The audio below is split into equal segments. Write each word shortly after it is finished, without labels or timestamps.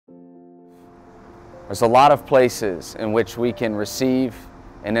There's a lot of places in which we can receive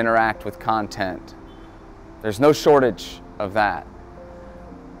and interact with content. There's no shortage of that.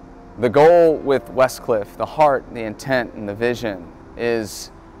 The goal with Westcliffe, the heart, the intent, and the vision is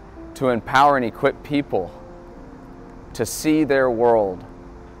to empower and equip people to see their world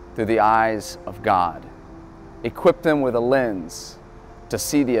through the eyes of God. Equip them with a lens to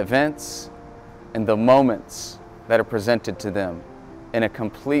see the events and the moments that are presented to them in a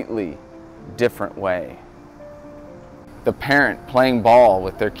completely different way. The parent playing ball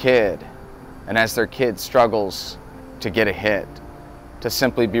with their kid, and as their kid struggles to get a hit, to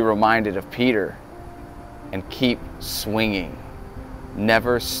simply be reminded of Peter and keep swinging.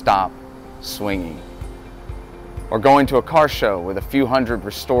 Never stop swinging. Or going to a car show with a few hundred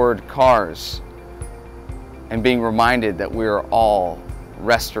restored cars and being reminded that we are all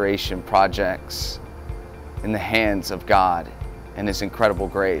restoration projects in the hands of God and His incredible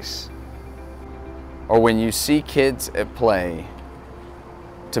grace. Or when you see kids at play,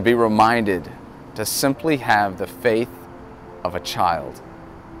 to be reminded to simply have the faith of a child.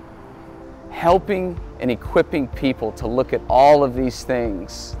 Helping and equipping people to look at all of these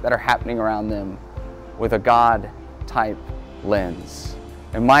things that are happening around them with a God-type lens.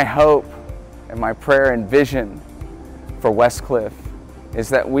 And my hope and my prayer and vision for Westcliffe is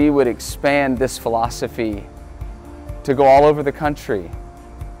that we would expand this philosophy to go all over the country,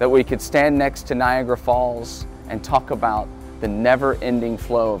 that we could stand next to Niagara Falls and talk about the never-ending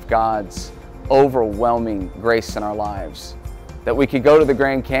flow of God's overwhelming grace in our lives, that we could go to the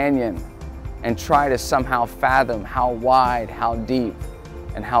Grand Canyon and try to somehow fathom how wide, how deep,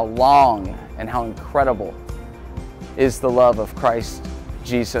 and how long, and how incredible is the love of Christ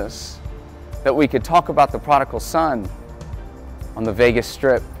Jesus, that we could talk about the prodigal son on the Vegas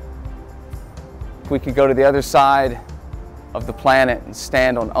Strip. We could go to the other side of the planet and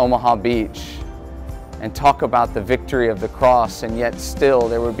stand on Omaha Beach and talk about the victory of the cross, and yet still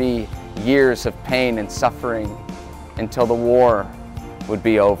there would be years of pain and suffering until the war would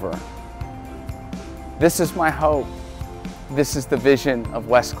be over. This is my hope. This is the vision of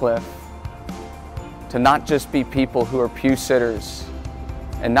Westcliffe. To not just be people who are pew sitters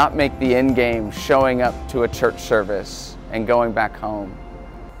and not make the end game showing up to a church service and going back home,